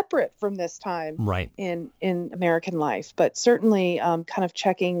separate from this time right. in American life, but certainly kind of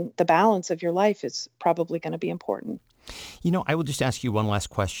checking the balance of your life is probably going to be important. I will just ask you one last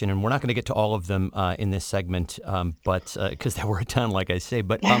question, and we're not going to get to all of them in this segment, but because there were a ton, like I say.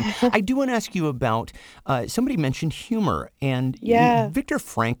 But I do want to ask you about, somebody mentioned humor. And Viktor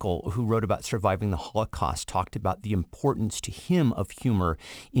Frankl, who wrote about surviving the Holocaust, talked about the importance to him of humor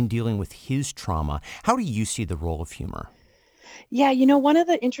in dealing with his trauma. How do you see the role of humor? Yeah, one of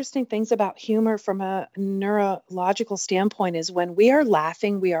the interesting things about humor from a neurological standpoint is when we are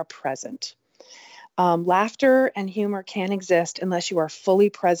laughing, we are present. Laughter and humor can't exist unless you are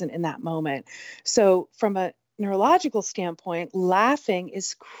fully present in that moment. So from a neurological standpoint, laughing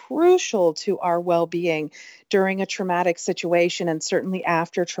is crucial to our well-being during a traumatic situation and certainly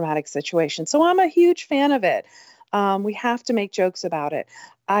after traumatic situation. So I'm a huge fan of it. We have to make jokes about it.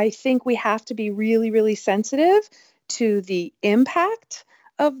 I think we have to be really, really sensitive to the impact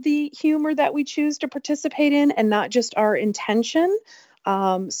of the humor that we choose to participate in and not just our intention.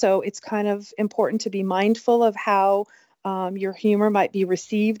 So it's kind of important to be mindful of how your humor might be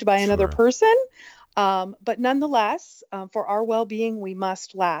received by another person. But nonetheless, for our well-being, we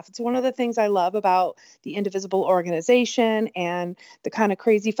must laugh. It's one of the things I love about the Indivisible organization and the kind of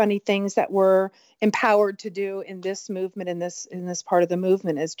crazy, funny things that we're empowered to do in this movement, in this part of the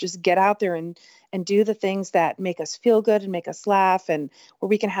movement, is just get out there and do the things that make us feel good and make us laugh, and where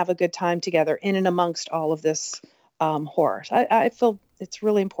we can have a good time together in and amongst all of this horror. I feel it's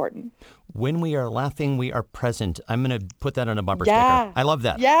really important. When we are laughing, we are present. I'm going to put that on a bumper sticker. I love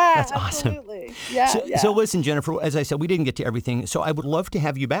that. Yeah, that's absolutely. Awesome. Yeah, so listen, Jennifer, as I said, we didn't get to everything, so I would love to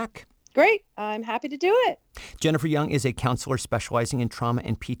have you back. Great. I'm happy to do it. Jennifer Young is a counselor specializing in trauma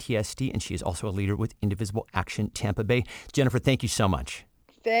and PTSD, and she is also a leader with Indivisible Action Tampa Bay. Jennifer, thank you so much.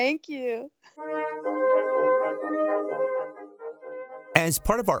 Thank you. As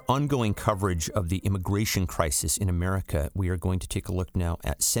part of our ongoing coverage of the immigration crisis in America, we are going to take a look now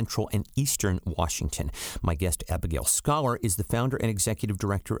at Central and Eastern Washington. My guest, Abigail Scholar, is the founder and executive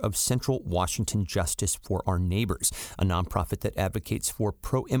director of Central Washington Justice for Our Neighbors, a nonprofit that advocates for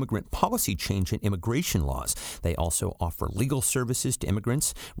pro-immigrant policy change in immigration laws. They also offer legal services to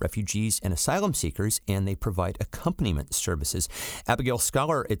immigrants, refugees, and asylum seekers, and they provide accompaniment services. Abigail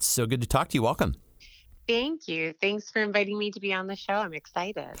Scholar, it's so good to talk to you. Welcome. Thank you. Thanks for inviting me to be on the show. I'm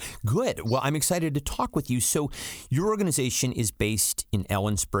excited. Good. Well, I'm excited to talk with you. So your organization is based in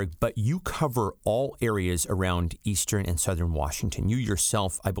Ellensburg, but you cover all areas around Eastern and Southern Washington. You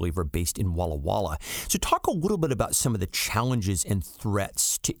yourself, I believe, are based in Walla Walla. So talk a little bit about some of the challenges and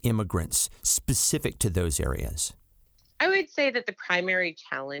threats to immigrants specific to those areas. I would say that the primary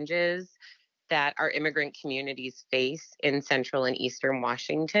challenges that our immigrant communities face in Central and Eastern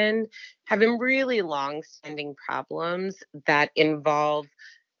Washington have been really long-standing problems that involve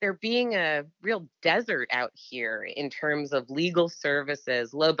there being a real desert out here in terms of legal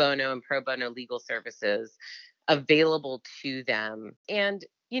services, low bono and pro bono legal services available to them. And,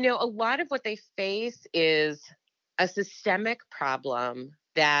 a lot of what they face is a systemic problem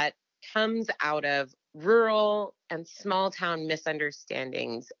that comes out of rural and small town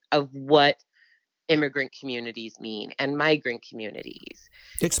misunderstandings of what immigrant communities mean and migrant communities.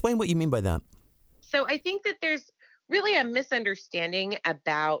 Explain what you mean by that. So I think that there's really a misunderstanding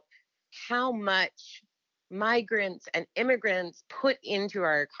about how much migrants and immigrants put into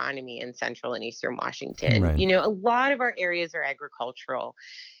our economy in Central and Eastern Washington. Right. A lot of our areas are agricultural.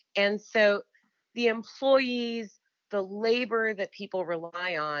 And so the employees, the labor that people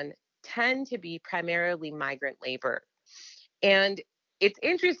rely on tend to be primarily migrant labor. And it's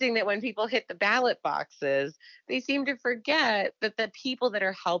interesting that when people hit the ballot boxes, they seem to forget that the people that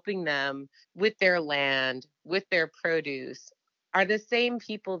are helping them with their land, with their produce, are the same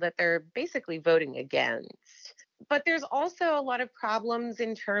people that they're basically voting against. But there's also a lot of problems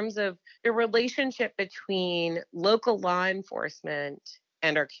in terms of the relationship between local law enforcement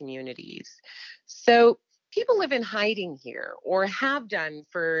and our communities. So people live in hiding here, or have done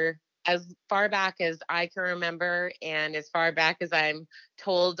for as far back as I can remember, and as far back as I'm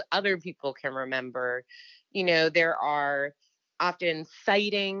told other people can remember. There are often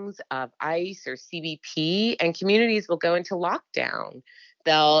sightings of ICE or CBP, and communities will go into lockdown.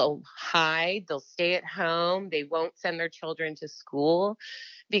 They'll hide, they'll stay at home, they won't send their children to school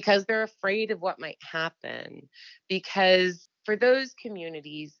because they're afraid of what might happen. Because for those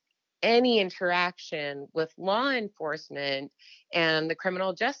communities, any interaction with law enforcement and the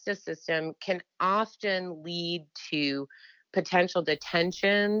criminal justice system can often lead to potential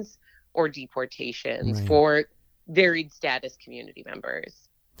detentions or deportations for varied status community members.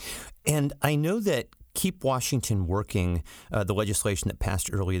 And I know that Keep Washington Working, the legislation that passed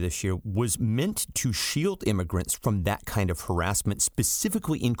earlier this year, was meant to shield immigrants from that kind of harassment,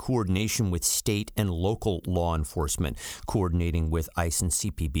 specifically in coordination with state and local law enforcement, coordinating with ICE and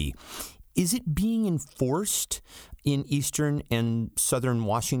CPB. Is it being enforced in eastern and southern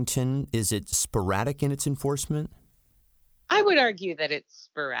Washington? Is it sporadic in its enforcement? I would argue that it's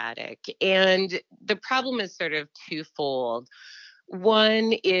sporadic, and the problem is sort of twofold.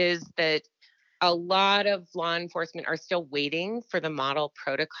 One is that a lot of law enforcement are still waiting for the model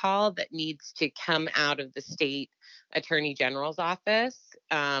protocol that needs to come out of the state attorney general's office,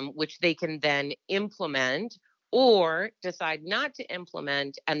 which they can then implement or decide not to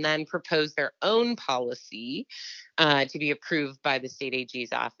implement and then propose their own policy to be approved by the state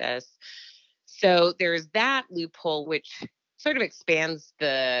AG's office. So there's that loophole, which sort of expands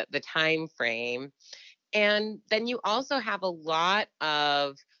the time frame. And then you also have a lot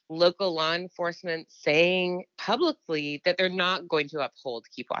of local law enforcement saying publicly that they're not going to uphold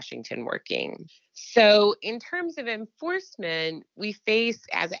Keep Washington Working. So in terms of enforcement, we face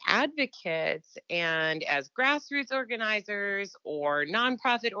as advocates and as grassroots organizers or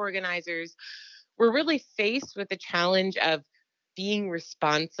nonprofit organizers, we're really faced with the challenge of being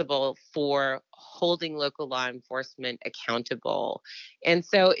responsible for holding local law enforcement accountable. And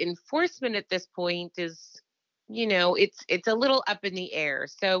so enforcement at this point is, it's a little up in the air.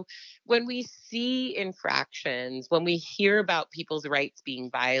 So when we see infractions, when we hear about people's rights being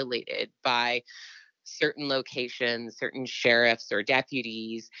violated by certain locations, certain sheriffs or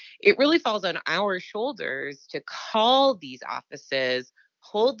deputies, it really falls on our shoulders to call these offices,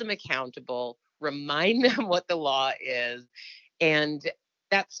 hold them accountable, remind them what the law is. And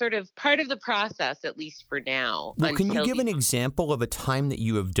that's sort of part of the process, at least for now. Well, can you give an example of a time that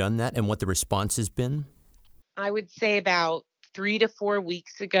you have done that and what the response has been? I would say about 3 to 4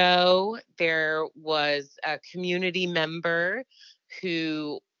 weeks ago, there was a community member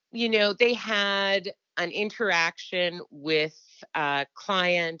who, they had an interaction with a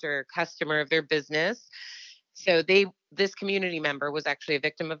client or customer of their business. So this community member was actually a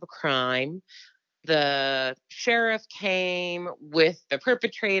victim of a crime. The sheriff came with the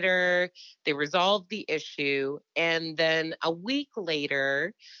perpetrator. They resolved the issue. And then a week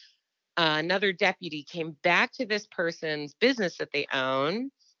later, another deputy came back to this person's business that they own,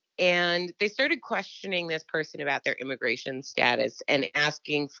 and they started questioning this person about their immigration status and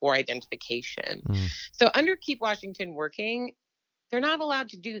asking for identification. So under Keep Washington Working, they're not allowed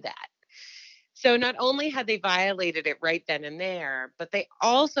to do that. So not only had they violated it right then and there, but they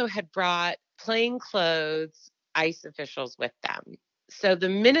also had brought plainclothes ICE officials with them. So the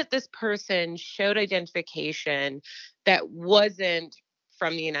minute this person showed identification that wasn't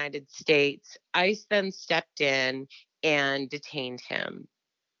from the United States, ICE then stepped in and detained him.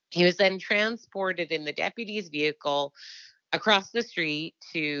 He was then transported in the deputy's vehicle across the street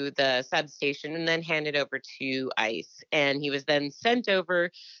to the substation and then handed over to ICE. And he was then sent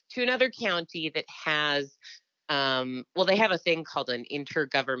over to another county that has, they have a thing called an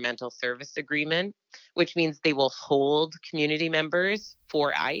intergovernmental service agreement, which means they will hold community members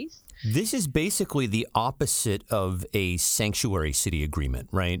for ICE. This is basically the opposite of a sanctuary city agreement,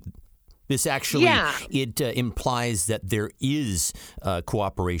 right? This actually, it implies that there is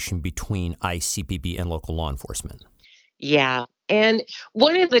cooperation between ICE, CPB, and local law enforcement. Yeah. And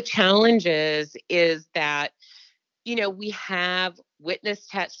one of the challenges is that, we have witness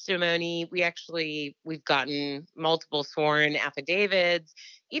testimony. We've gotten multiple sworn affidavits,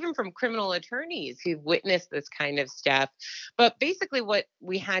 even from criminal attorneys who've witnessed this kind of stuff. But basically what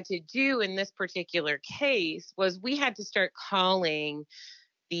we had to do in this particular case was we had to start calling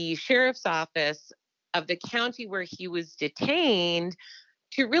the sheriff's office of the county where he was detained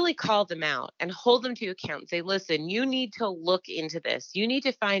to really call them out and hold them to account. Say, listen, you need to look into this. You need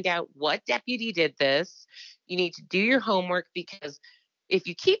to find out what deputy did this. You need to do your homework, because if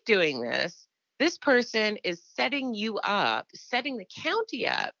you keep doing this, this person is setting you up, setting the county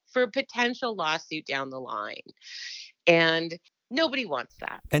up for a potential lawsuit down the line. And nobody wants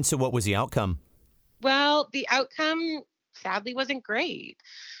that. And so what was the outcome? Well, the outcome sadly wasn't great,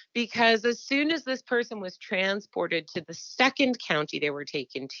 because as soon as this person was transported to the second county they were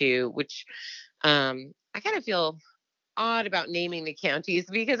taken to, which I kind of feel odd about naming the counties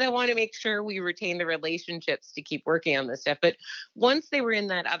because I want to make sure we retain the relationships to keep working on this stuff. But once they were in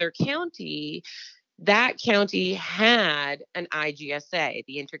that other county, that county had an IGSA,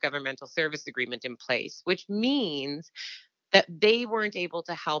 the Intergovernmental Service Agreement, in place, which means that they weren't able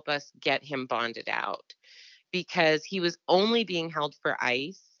to help us get him bonded out because he was only being held for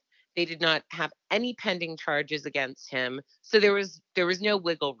ICE. They did not have any pending charges against him. So there was no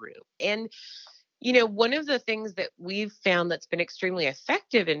wiggle room. And, one of the things that we've found that's been extremely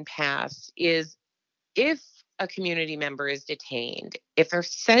effective in past is if a community member is detained, if they're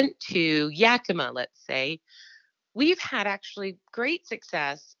sent to Yakima, let's say, we've had actually great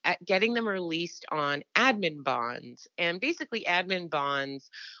success at getting them released on admin bonds. And basically, admin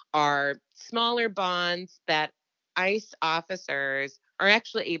bonds are smaller bonds that ICE officers are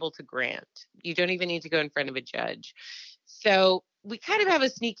actually able to grant. You don't even need to go in front of a judge. So we kind of have a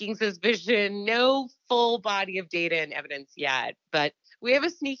sneaking suspicion, no full body of data and evidence yet, but we have a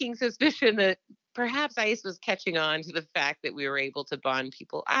sneaking suspicion that perhaps ICE was catching on to the fact that we were able to bond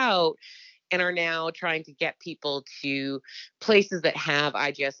people out and are now trying to get people to places that have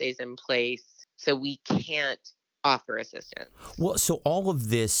IGSAs in place so we can't offer assistance. Well, so all of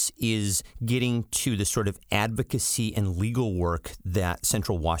this is getting to the sort of advocacy and legal work that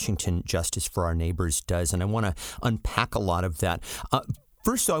Central Washington Justice for Our Neighbors does, and I want to unpack a lot of that.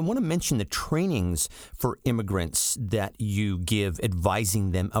 First, though, I want to mention the trainings for immigrants that you give,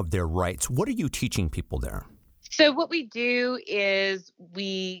 advising them of their rights. What are you teaching people there? So what we do is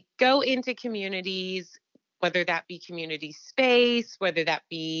we go into communities, whether that be community space, whether that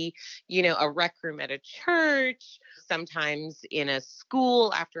be, a rec room at a church, sometimes in a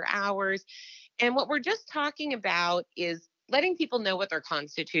school after hours. And what we're just talking about is letting people know what their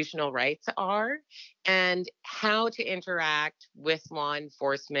constitutional rights are and how to interact with law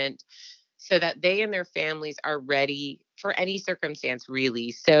enforcement so that they and their families are ready for any circumstance,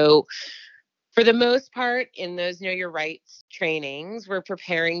 really. So for the most part, in those Know Your Rights trainings, we're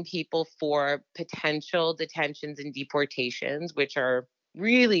preparing people for potential detentions and deportations, which are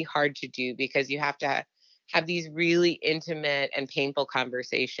really hard to do because you have to have these really intimate and painful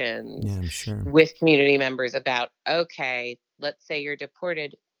conversations with community members about, okay, let's say you're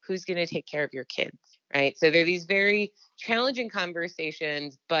deported, who's going to take care of your kids, right? So there are these very challenging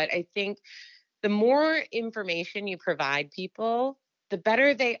conversations, but I think the more information you provide people, the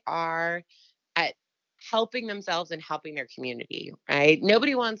better they are at helping themselves and helping their community, right?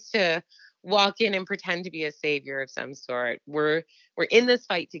 Nobody wants to walk in and pretend to be a savior of some sort. We're in this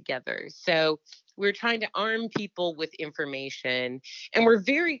fight together. So we're trying to arm people with information. And we're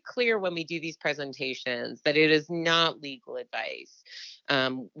very clear when we do these presentations that it is not legal advice.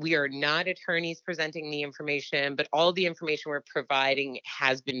 We are not attorneys presenting the information, but all the information we're providing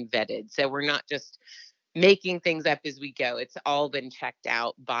has been vetted. So we're not just making things up as we go. It's all been checked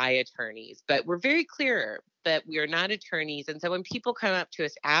out by attorneys, but we're very clear that we are not attorneys. And so when people come up to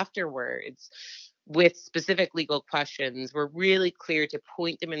us afterwards with specific legal questions, we're really clear to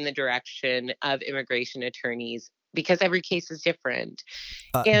point them in the direction of immigration attorneys because every case is different.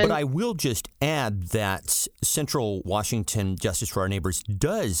 But I will just add that Central Washington Justice for Our Neighbors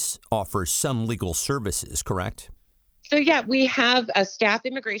does offer some legal services, correct? So yeah, we have a staff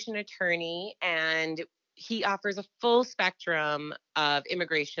immigration attorney, and he offers a full spectrum of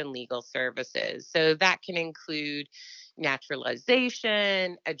immigration legal services. So that can include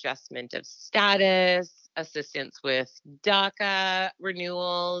naturalization, adjustment of status, assistance with DACA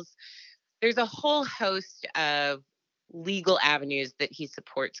renewals. There's a whole host of legal avenues that he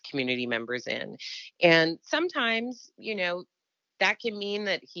supports community members in. And sometimes, that can mean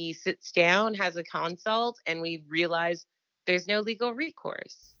that he sits down, has a consult, and we realize there's no legal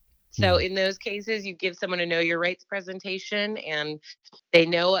recourse. So in those cases, you give someone a know your rights presentation, and they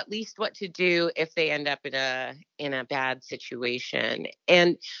know at least what to do if they end up in a bad situation.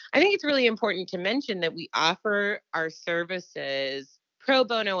 And I think it's really important to mention that we offer our services pro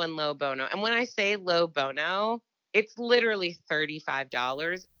bono and low bono. And when I say low bono, it's literally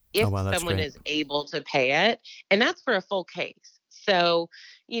 $35 Oh, if wow, that's someone great. is able to pay it. And that's for a full case. So,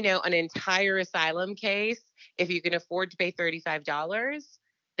 an entire asylum case, if you can afford to pay $35,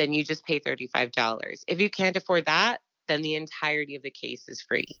 then you just pay $35. If you can't afford that, then the entirety of the case is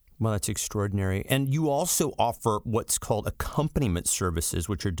free. Well, that's extraordinary. And you also offer what's called accompaniment services,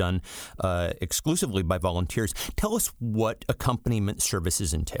 which are done exclusively by volunteers. Tell us what accompaniment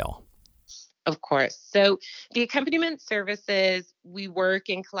services entail. Of course. So the accompaniment services, we work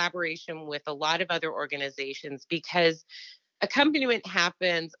in collaboration with a lot of other organizations because accompaniment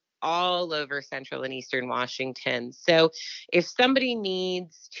happens all over Central and Eastern Washington. So if somebody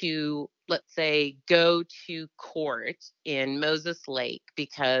needs to, let's say, go to court in Moses Lake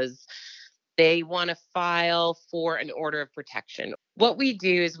because they want to file for an order of protection, what we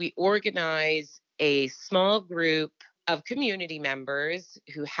do is we organize a small group of community members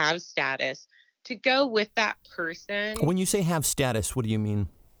who have status to go with that person. When you say have status, what do you mean?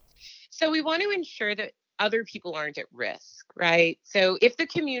 So we want to ensure that other people aren't at risk, right? So if the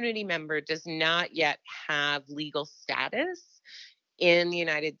community member does not yet have legal status in the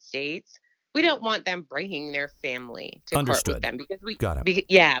United States, we don't want them bringing their family to court with them because we don't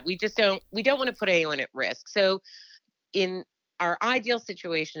want to put anyone at risk. So in our ideal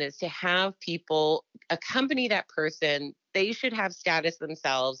situation is to have people accompany that person. They should have status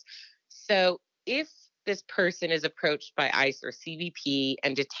themselves. So if this person is approached by ICE or CBP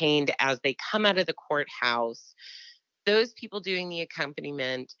and detained as they come out of the courthouse, those people doing the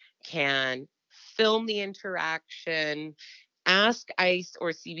accompaniment can film the interaction, ask ICE or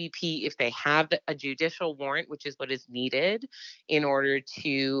CBP if they have a judicial warrant, which is what is needed in order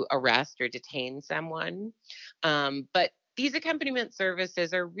to arrest or detain someone. But these accompaniment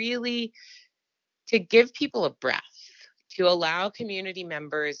services are really to give people a breath, to allow community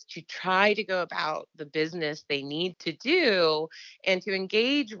members to try to go about the business they need to do and to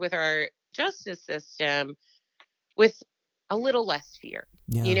engage with our justice system with a little less fear.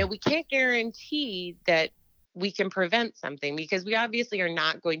 Yeah. We can't guarantee that we can prevent something because we obviously are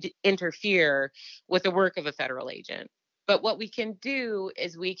not going to interfere with the work of a federal agent. But what we can do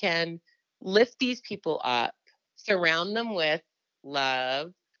is we can lift these people up, surround them with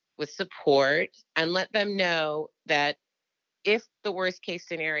love, with support, and let them know that if the worst case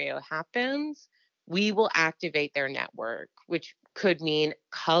scenario happens, we will activate their network, which could mean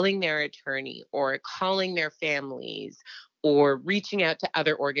calling their attorney or calling their families or reaching out to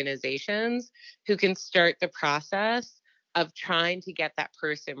other organizations who can start the process of trying to get that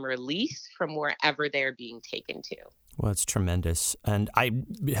person released from wherever they're being taken to. Well, it's tremendous. And I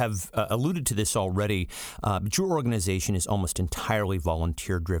have alluded to this already, but your organization is almost entirely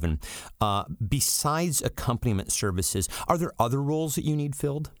volunteer-driven. Besides accompaniment services, are there other roles that you need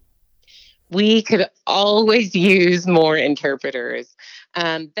filled? We could always use more interpreters.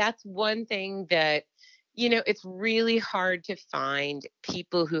 That's one thing that, it's really hard to find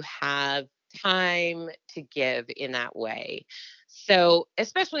people who have time to give in that way. So,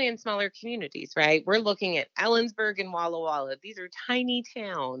 especially in smaller communities, right? We're looking at Ellensburg and Walla Walla. These are tiny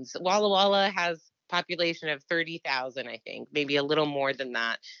towns. Walla Walla has a population of 30,000, I think, maybe a little more than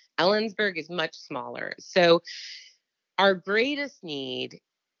that. Ellensburg is much smaller. So, our greatest need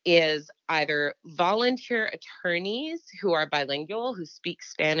is either volunteer attorneys who are bilingual, who speak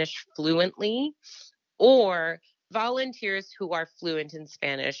Spanish fluently, or volunteers who are fluent in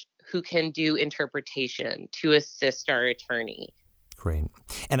Spanish who can do interpretation to assist our attorney. Great.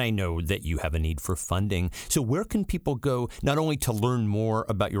 And I know that you have a need for funding. So where can people go not only to learn more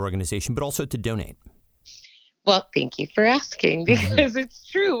about your organization, but also to donate? Well, thank you for asking because it's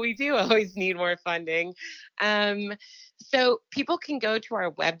true. We do always need more funding. So people can go to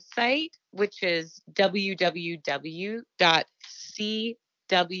our website, which is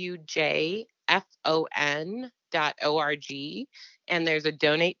www.cwjfon.org. And there's a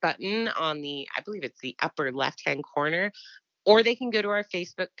donate button on I believe it's the upper left-hand corner, or they can go to our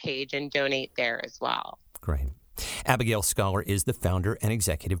Facebook page and donate there as well. Great. Abigail Scholar is the founder and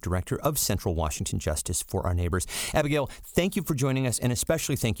executive director of Central Washington Justice for Our Neighbors. Abigail, thank you for joining us, and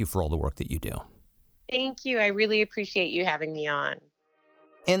especially thank you for all the work that you do. Thank you. I really appreciate you having me on.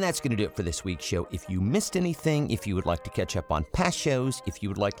 And that's going to do it for this week's show. If you missed anything, if you would like to catch up on past shows, if you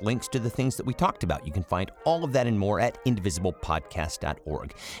would like links to the things that we talked about, you can find all of that and more at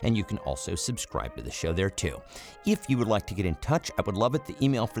indivisiblepodcast.org. And you can also subscribe to the show there too. If you would like to get in touch, I would love it. The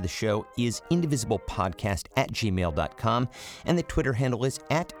email for the show is indivisiblepodcast@gmail.com, and the Twitter handle is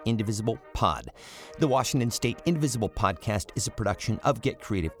 @indivisiblepod. The Washington State Indivisible Podcast is a production of Get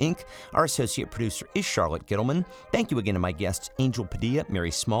Creative, Inc. Our associate producer is Charlotte Gittleman. Thank you again to my guests, Angel Padilla,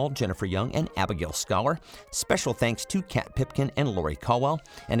 Mary Small, Jennifer Young, and Abigail Scholar. Special thanks to Kat Pipkin and Lori Caldwell.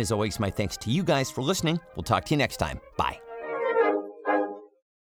 And as always, my thanks to you guys for listening. We'll talk to you next time. Bye.